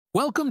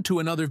Welcome to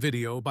another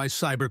video by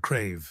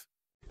CyberCrave.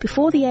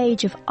 Before the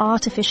age of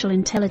artificial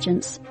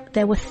intelligence,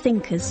 there were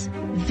thinkers,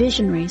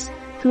 visionaries,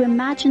 who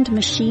imagined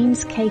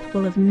machines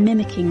capable of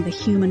mimicking the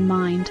human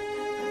mind.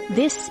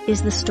 This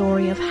is the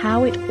story of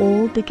how it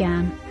all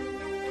began.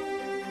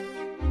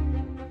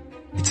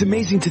 It's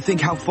amazing to think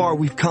how far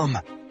we've come.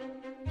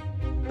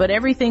 But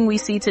everything we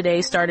see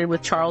today started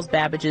with Charles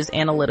Babbage's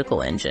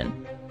Analytical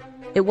Engine.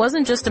 It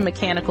wasn't just a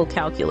mechanical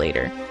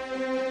calculator.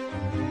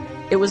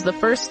 It was the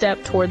first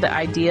step toward the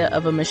idea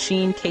of a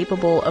machine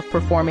capable of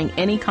performing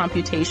any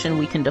computation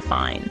we can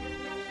define.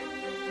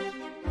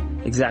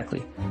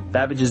 Exactly.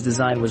 Babbage's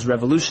design was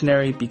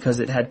revolutionary because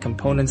it had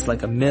components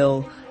like a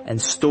mill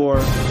and store,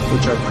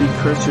 which are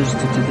precursors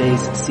to today's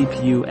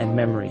CPU and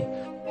memory.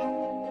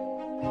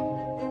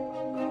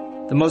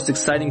 The most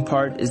exciting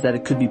part is that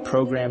it could be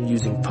programmed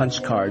using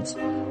punch cards,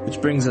 which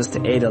brings us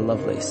to Ada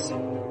Lovelace.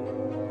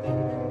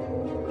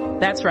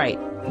 That's right.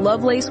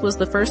 Lovelace was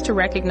the first to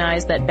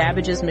recognize that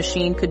Babbage's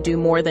machine could do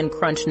more than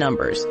crunch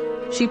numbers.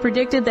 She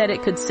predicted that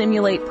it could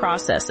simulate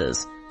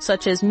processes,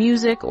 such as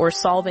music or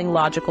solving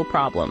logical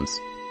problems.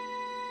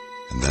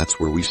 And that's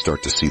where we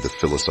start to see the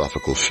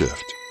philosophical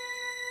shift.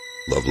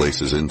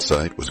 Lovelace's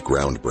insight was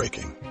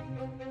groundbreaking,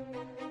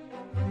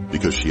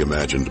 because she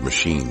imagined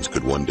machines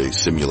could one day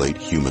simulate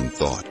human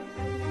thought.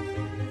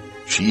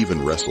 She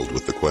even wrestled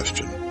with the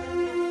question,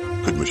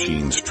 could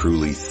machines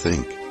truly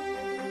think?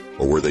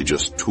 Or were they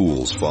just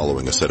tools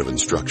following a set of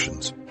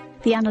instructions?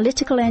 The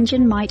analytical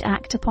engine might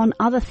act upon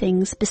other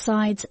things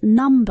besides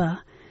number,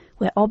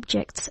 where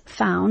objects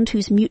found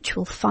whose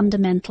mutual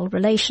fundamental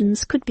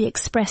relations could be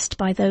expressed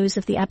by those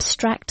of the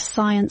abstract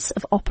science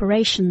of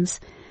operations,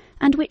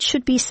 and which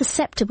should be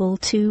susceptible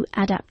to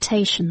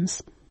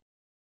adaptations.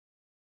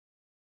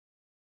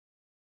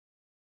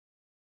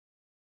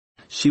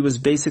 She was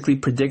basically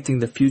predicting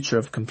the future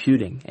of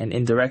computing and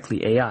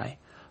indirectly AI.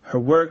 Her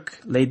work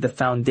laid the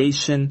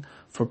foundation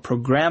for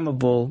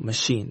programmable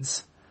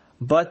machines.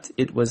 But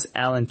it was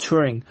Alan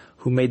Turing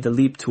who made the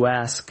leap to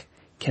ask,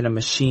 can a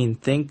machine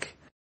think?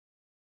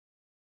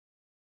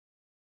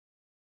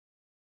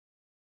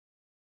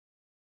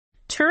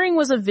 Turing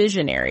was a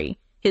visionary.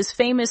 His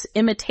famous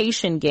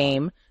imitation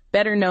game,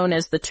 better known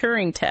as the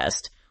Turing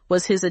Test,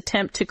 was his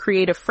attempt to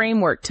create a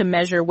framework to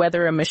measure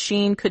whether a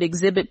machine could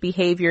exhibit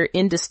behavior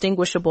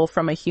indistinguishable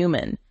from a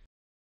human.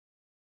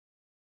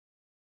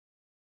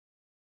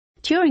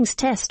 Turing's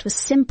test was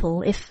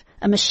simple. If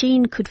a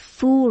machine could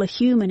fool a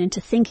human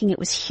into thinking it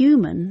was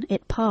human,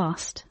 it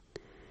passed.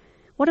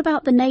 What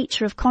about the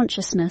nature of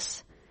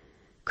consciousness?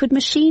 Could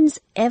machines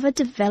ever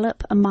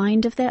develop a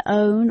mind of their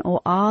own,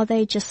 or are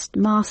they just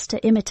master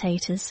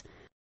imitators?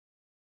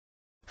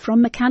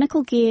 From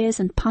mechanical gears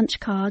and punch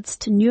cards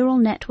to neural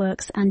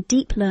networks and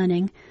deep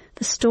learning,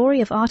 the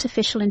story of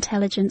artificial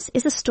intelligence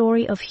is a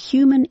story of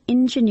human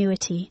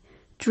ingenuity,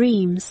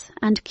 dreams,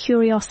 and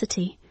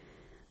curiosity.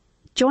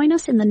 Join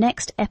us in the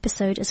next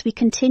episode as we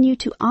continue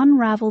to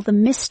unravel the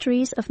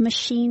mysteries of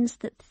machines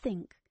that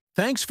think.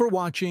 Thanks for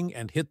watching,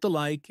 and hit the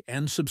like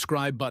and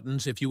subscribe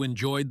buttons if you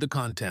enjoyed the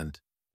content.